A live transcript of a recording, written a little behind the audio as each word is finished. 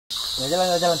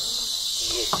jalan.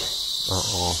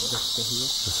 Uh-oh.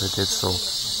 That's a dead soul.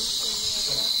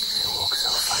 They walk so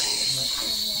funny.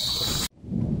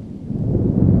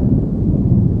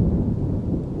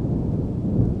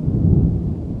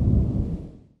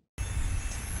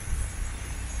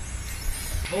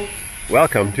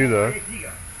 Welcome to the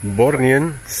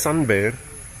Borneo Sun Bear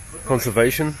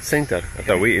Conservation Centre.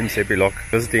 We're in Sepilok,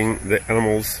 visiting the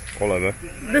animals all over.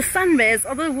 The sun bears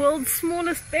are the world's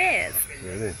smallest bears.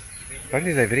 Really?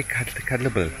 Apparently they're very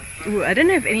cuddleable. Ooh, I don't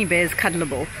know if any bear is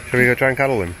cuddleable. Shall we go try and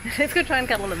cuddle them? Let's go try and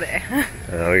cuddle a bear.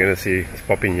 We're going to see, let's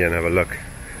pop in here and have a look.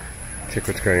 Check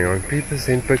what's going on.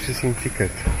 3% purchasing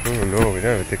ticket. Oh no, we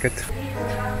don't have a ticket.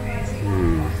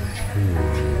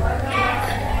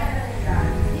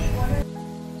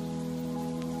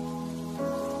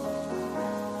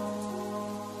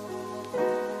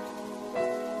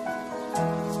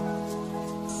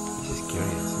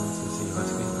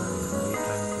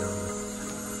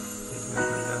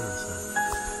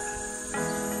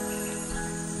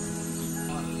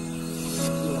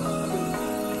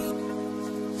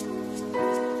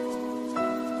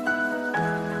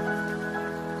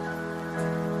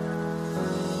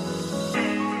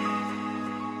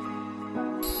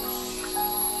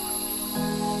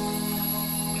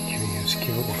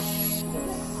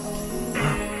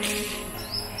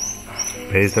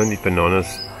 Bears don't eat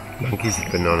bananas, monkeys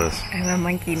eat bananas. I'm a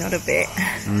monkey, not a bear.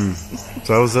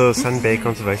 So that was the Sun Bear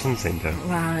Conservation Centre.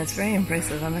 Wow, it's very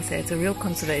impressive, I must say. It's a real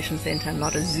conservation centre,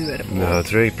 not a zoo at all. No,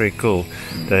 it's very, very cool.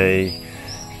 They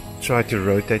try to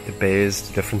rotate the bears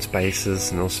to different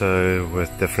spaces and also with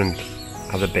different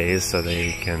other bears so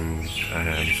they can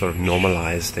sort of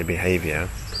normalize their behavior.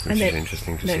 Which is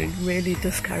interesting to see. They really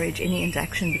discourage any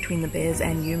interaction between the bears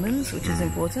and humans, which is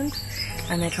important.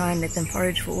 And they try and let them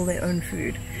forage for all their own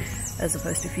food, as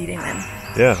opposed to feeding them.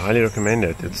 Yeah, highly recommend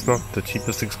it. It's not the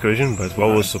cheapest excursion, but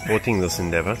while we're supporting this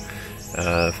endeavor,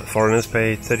 foreigners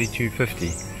pay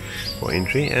 $32.50 for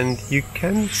entry, and you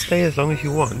can stay as long as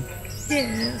you want.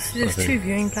 Yes, there's 2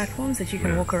 viewing platforms that you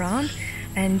can walk around.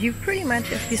 And you pretty much,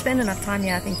 if you spend enough time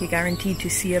here, I think you're guaranteed to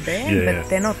see a bear, but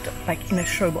they're not like in a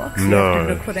showbox. You have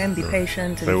to look for them, be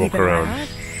patient, and keep an eye out.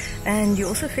 And you're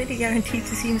also fairly guaranteed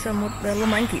to see some little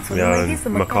monkeys. So the monkeys, the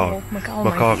macaque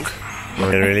monkeys.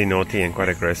 They're really naughty and quite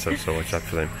aggressive, so watch out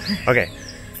for them. Okay,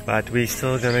 but we're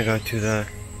still going to go to the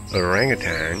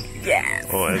orangutan,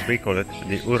 or as we call it,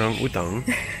 the Orangutan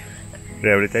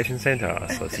Rehabilitation Centre.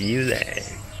 So see you there.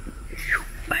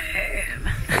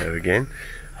 Hello again.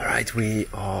 Alright, we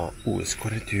are, it's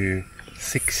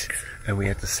 5:45, and we're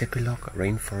at the Sepilok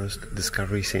Rainforest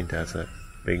Discovery Centre. That's a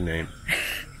big name.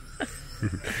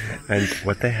 And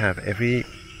what they have every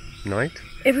night?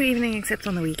 Every evening except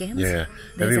on the weekends. Yeah,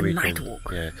 there's every a weekend. night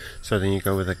walk. Yeah, so then you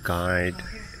go with a guide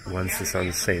once the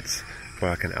sun sets for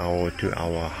like an hour or 2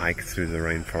 hour hike through the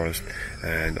rainforest,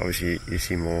 and obviously you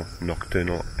see more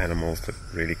nocturnal animals that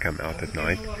really come out at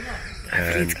night.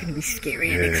 Hopefully it's going to be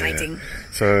scary and exciting.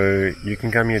 So you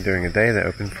can come here during a day. They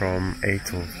open from 8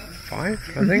 till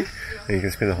 5, I think. And you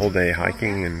can spend the whole day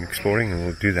hiking and exploring, and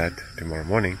we'll do that tomorrow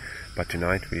morning. But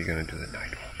tonight we're going to do the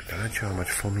night walk. I'm not sure how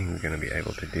much filming we're going to be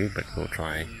able to do, but we'll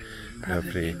try.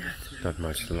 Hopefully not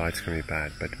much. The light's going to be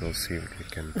bad, but we'll see what we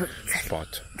can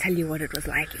spot. Tell you what it was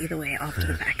like either way after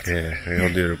the fact. Yeah,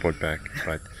 we'll do a report back.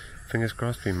 But fingers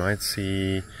crossed we might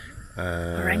see...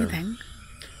 orangutan.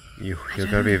 You're going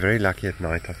to be very lucky at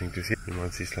night, I think, to see. You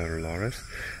might see Slurolaris,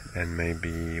 and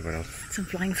maybe, what else? Some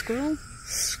flying squirrel.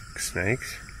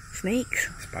 Snakes. Snakes.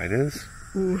 Spiders.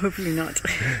 Ooh, hopefully not.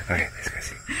 Okay, let's go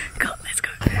see. Go, let's go.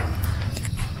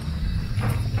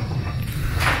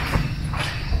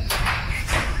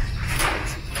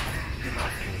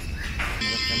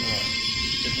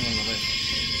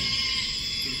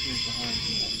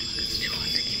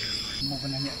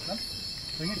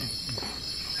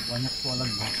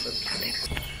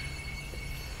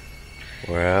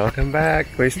 Welcome back.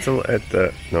 We're still at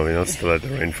the... No, we're not still at the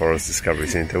Rainforest Discovery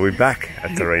Centre. We're back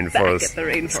at the Rainforest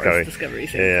Discovery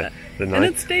Centre. And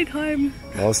it's daytime.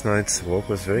 Last night's walk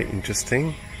was very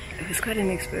interesting. It was quite an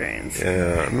experience.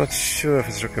 Yeah, I'm not sure if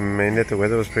it's recommended. The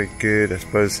weather was pretty good. I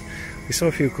suppose we saw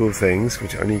a few cool things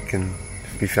which only can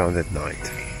be found at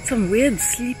night. Some weird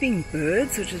sleeping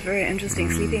birds, which is very interesting,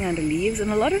 sleeping under leaves,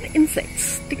 and a lot of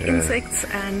insects, stick insects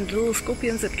and little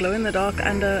scorpions that glow in the dark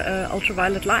under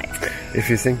ultraviolet light. If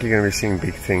you think you're going to be seeing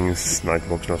big things, night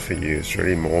walk's not for you. It's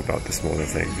really more about the smaller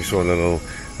things. We saw a little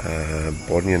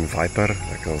Borneo viper,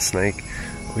 like a little snake.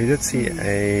 We did see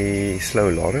a slow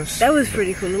loris. That was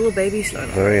pretty cool, little baby slow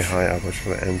loris. Very high up, watch for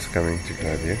the ants coming to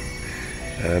grab you.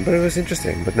 But it was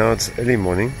interesting. But now it's early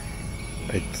morning.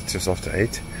 just after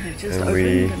 8. Just and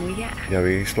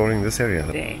we're exploring this area.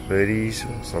 Birdies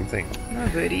or something. No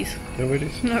birdies. No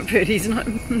birdies? No birdies.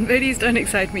 Birdies don't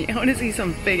excite me. I want to see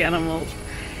some big animals.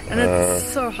 And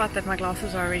it's so hot that my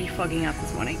glasses are already fogging up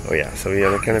this morning. Oh yeah, so we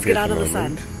are going to be get out of the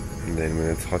sun. And then when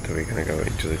it's hotter, we're going to go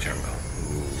into the jungle.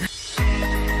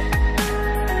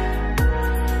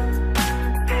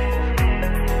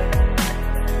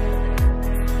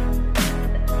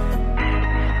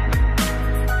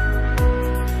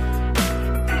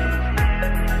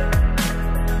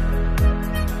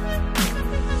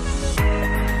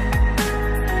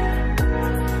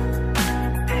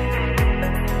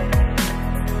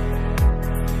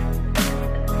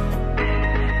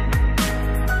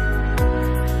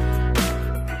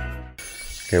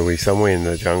 Okay, we're somewhere in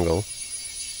the jungle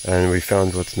and we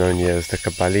found what's known here as the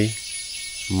Kabali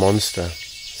monster.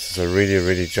 This is a really,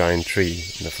 really giant tree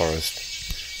in the forest,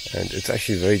 and it's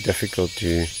actually very difficult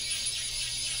to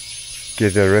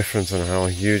get a reference on how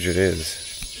huge it is.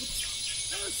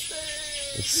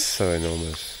 It's so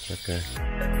enormous. Okay.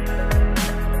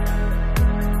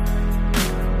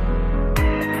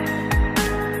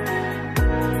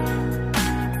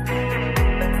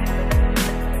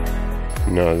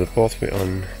 No, the path we're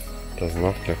on does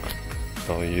not look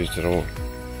well used at all.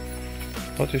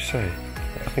 What do you say?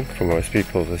 I think for most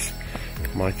people this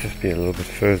might just be a little bit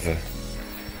further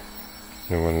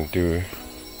than they want to do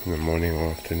in the morning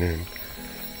or afternoon.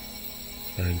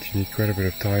 And you need quite a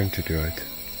bit of time to do it.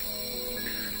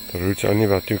 The route's only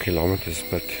about 2 kilometers,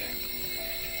 but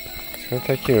it's going to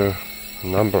take you a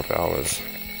number of hours.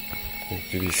 You have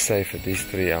to be safe at least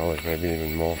 3 hours, maybe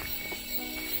even more.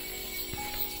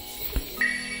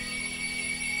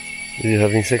 Are you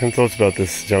having second thoughts about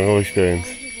this jungle experience?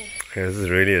 Okay, this is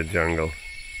really a jungle.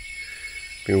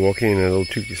 Been walking in a little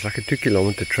it's like a 2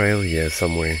 kilometer trail here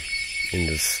somewhere in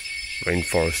this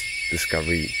rainforest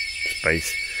discovery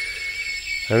space.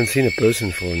 I haven't seen a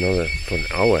person for an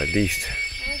hour at least. I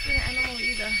haven't seen an animal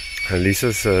either. And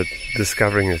Lisa's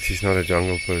discovering that she's not a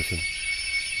jungle person.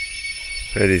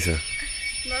 Hey Lisa.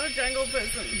 Not a jungle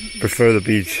person. Prefer the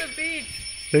beach. The beach.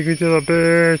 Take me to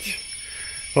the beach.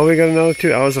 Well, we got another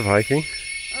 2 hours of hiking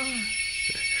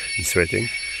and sweating,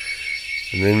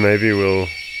 and then maybe we'll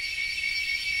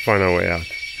find our way out.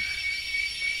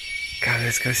 Come,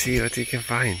 let's go see what we can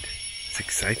find. It's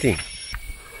exciting.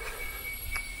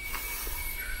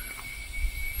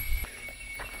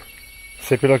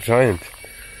 Sepilok giant.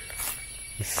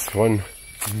 This is one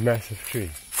massive tree.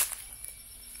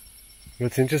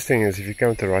 What's interesting is if you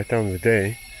come at the right time of the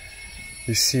day,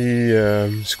 you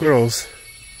see squirrels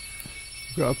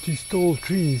go up these tall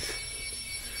trees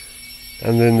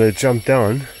and then they jump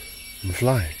down and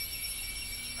fly.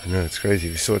 I know, it's crazy.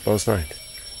 We saw it last night.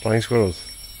 Flying squirrels.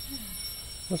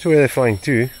 Not sure where they're flying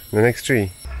to. The next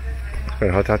tree. It's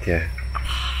quite hot out here.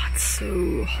 Oh, it's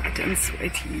so hot and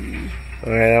sweaty.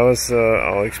 Okay, that was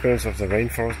our experience of the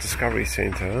Rainforest Discovery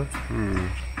Centre.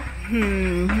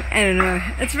 I don't know.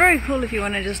 It's very cool if you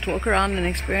want to just walk around and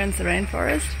experience the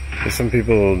rainforest. There's some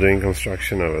people doing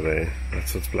construction over there.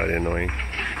 That's what's bloody annoying.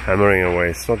 Hammering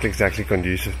away. It's not exactly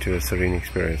conducive to a serene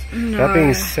experience. No. That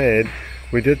being said,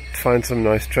 we did find some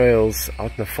nice trails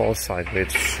out in the far side where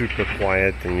it's super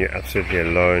quiet and you're absolutely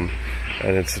alone.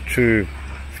 And it's a true,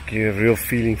 you have a real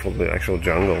feeling for the actual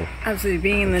jungle. Absolutely,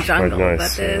 being in the jungle, nice,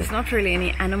 but there's not really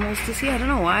any animals to see. I don't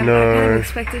know why. No. I kind of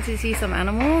expected to see some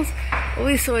animals. All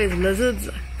we saw is lizards,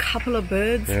 a couple of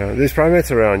birds. Yeah, there's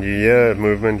primates around. You hear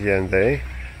movement here and there,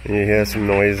 and you hear some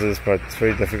noises, but it's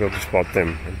very difficult to spot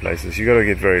them in places. You got to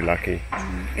get very lucky.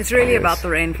 It's really about the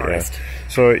rainforest. Yeah.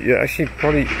 So you're actually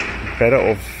probably better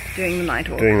off doing the night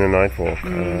walk.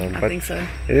 I think so.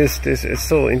 It's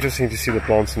still interesting to see the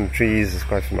plants and the trees. It's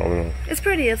quite phenomenal. It's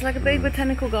pretty. It's like a big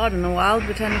botanical garden, a wild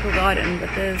botanical garden, but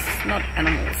there's not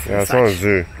animals. Yeah, it's not a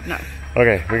zoo. No.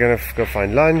 Okay, we're gonna go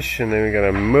find lunch and then we're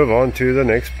gonna move on to the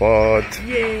next spot.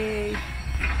 Yay!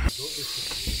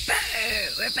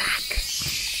 We're back.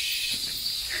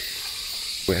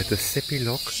 We're at the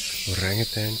Sepilok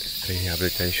Orangutan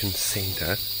Rehabilitation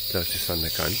Centre, close to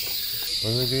Sandakan.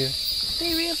 What do they do here?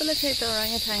 They rehabilitate the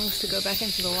orangutans to go back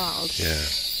into the wild. Yeah.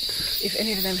 If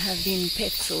any of them have been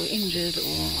pets or injured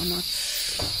or are not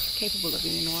capable of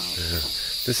being in the wild. Yeah.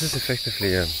 This is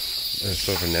effectively a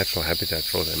sort of a natural habitat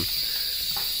for them.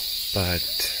 But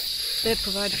they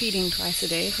provide feeding twice a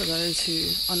day for those who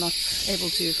are not able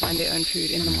to find their own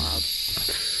food in the wild.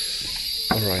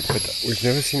 Alright, but we've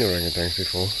never seen orangutans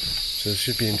before, so it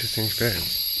should be an interesting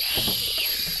experience.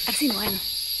 I've seen one.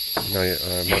 No,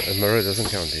 Mara doesn't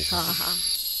count these.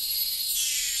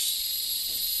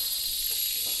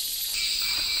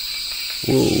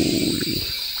 Whoa.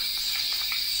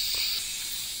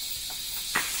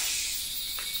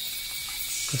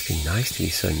 Must be nice to be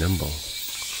so nimble.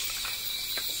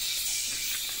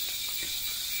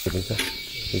 Bisa.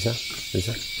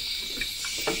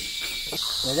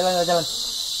 Nggak jalan.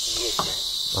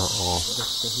 Oh.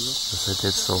 Yes, I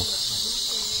did so.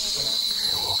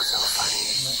 You walk so funny.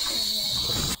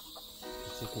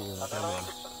 Sitting in the camera.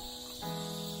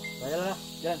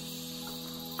 Jalan.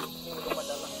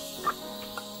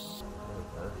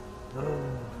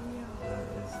 That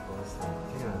is awesome.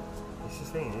 It's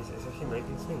just thing. It's actually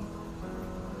making swing.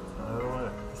 I don't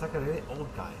know. It's like a really old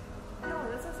guy. No,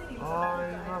 that's not silly. Oh,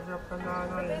 you love your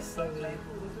banana. You're silly.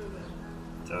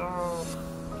 Oh.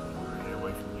 Get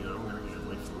away from you. I'm gonna get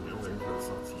away from you. I'm gonna go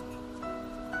salty.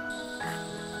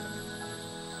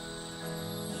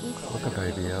 Look at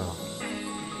baby, oh.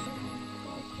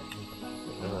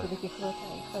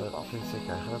 So, 3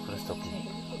 seconds. How do I stop him?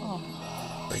 Oh,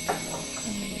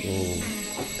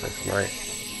 that's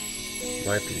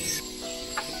my piece.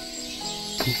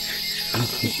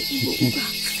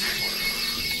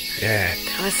 Yeah.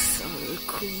 That was so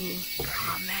cool.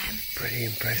 Oh man. Pretty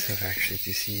impressive actually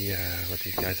to see what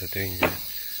these guys are doing there.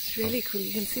 It's really cool.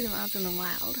 You can see them out in the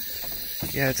wild.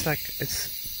 Yeah,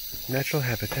 it's natural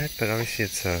habitat, but obviously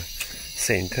it's a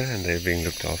center and they're being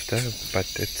looked after, but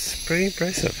it's pretty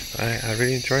impressive. I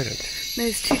really enjoyed it.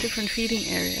 There's 2 different feeding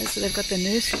areas. So they've got the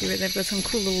nursery where they've got some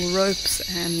cool little ropes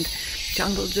and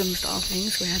jungle gym style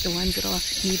things, where the ones that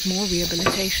need more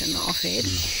rehabilitation are fed.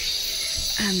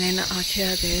 And then out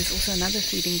here there's also another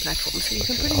feeding platform. So you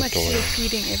can pretty much see it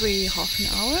feeding every half an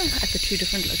hour at the 2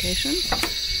 different locations.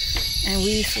 And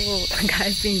we saw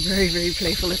guys being very, very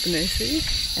playful at the nursery.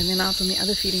 And then out on the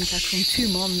other feeding platform, 2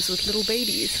 moms with little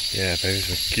babies. Yeah, babies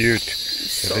were cute.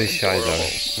 So They're very shy adorable.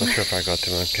 though. Not sure if I got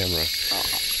them on camera.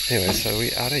 Anyway, so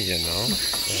we're out of here now.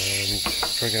 And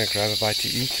we're going to grab a bite to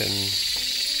eat and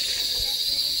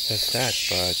that's that.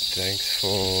 But thanks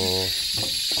for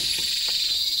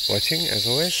watching as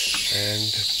always.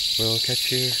 And we'll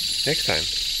catch you next time.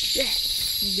 Yes,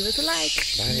 give us a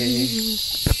like.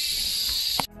 Bye.